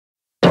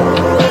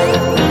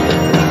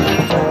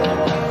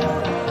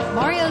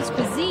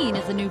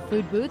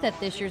food booth at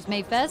this year's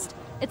Mayfest.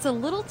 It's a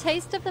little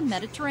taste of the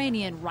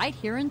Mediterranean right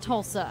here in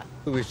Tulsa.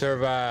 We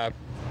serve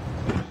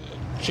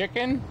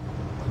chicken,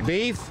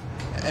 beef,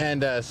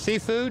 and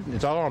seafood.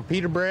 It's all on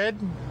pita bread,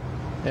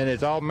 and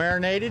it's all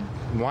marinated,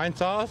 wine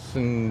sauce,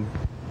 and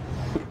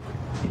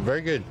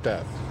very good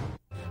stuff.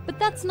 But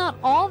that's not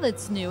all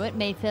that's new at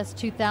Mayfest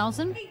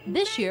 2000.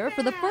 This year,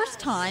 for the first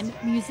time,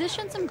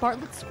 musicians in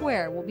Bartlett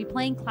Square will be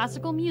playing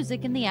classical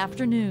music in the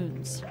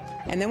afternoons.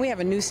 And then we have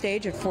a new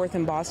stage at 4th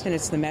and Boston.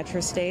 It's the Metro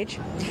stage,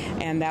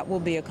 and that will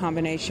be a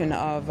combination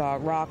of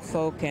rock,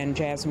 folk, and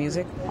jazz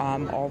music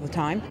all the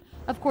time.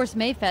 Of course,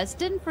 Mayfest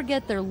didn't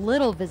forget their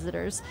little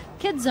visitors.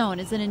 Kids Zone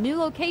is in a new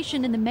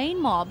location in the main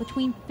mall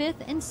between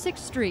 5th and 6th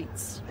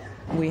Streets.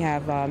 We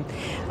have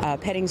a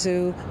petting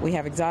zoo. We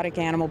have exotic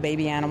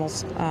baby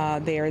animals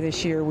there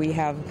this year. We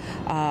have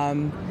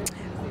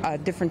a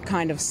different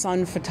kind of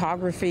sun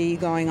photography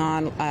going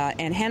on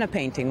and henna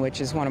painting,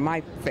 which is one of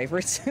my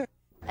favorites.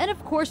 And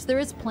of course, there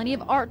is plenty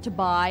of art to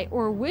buy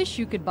or wish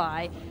you could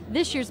buy.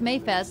 This year's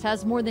Mayfest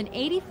has more than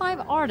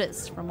 85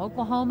 artists from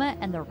Oklahoma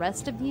and the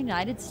rest of the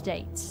United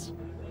States.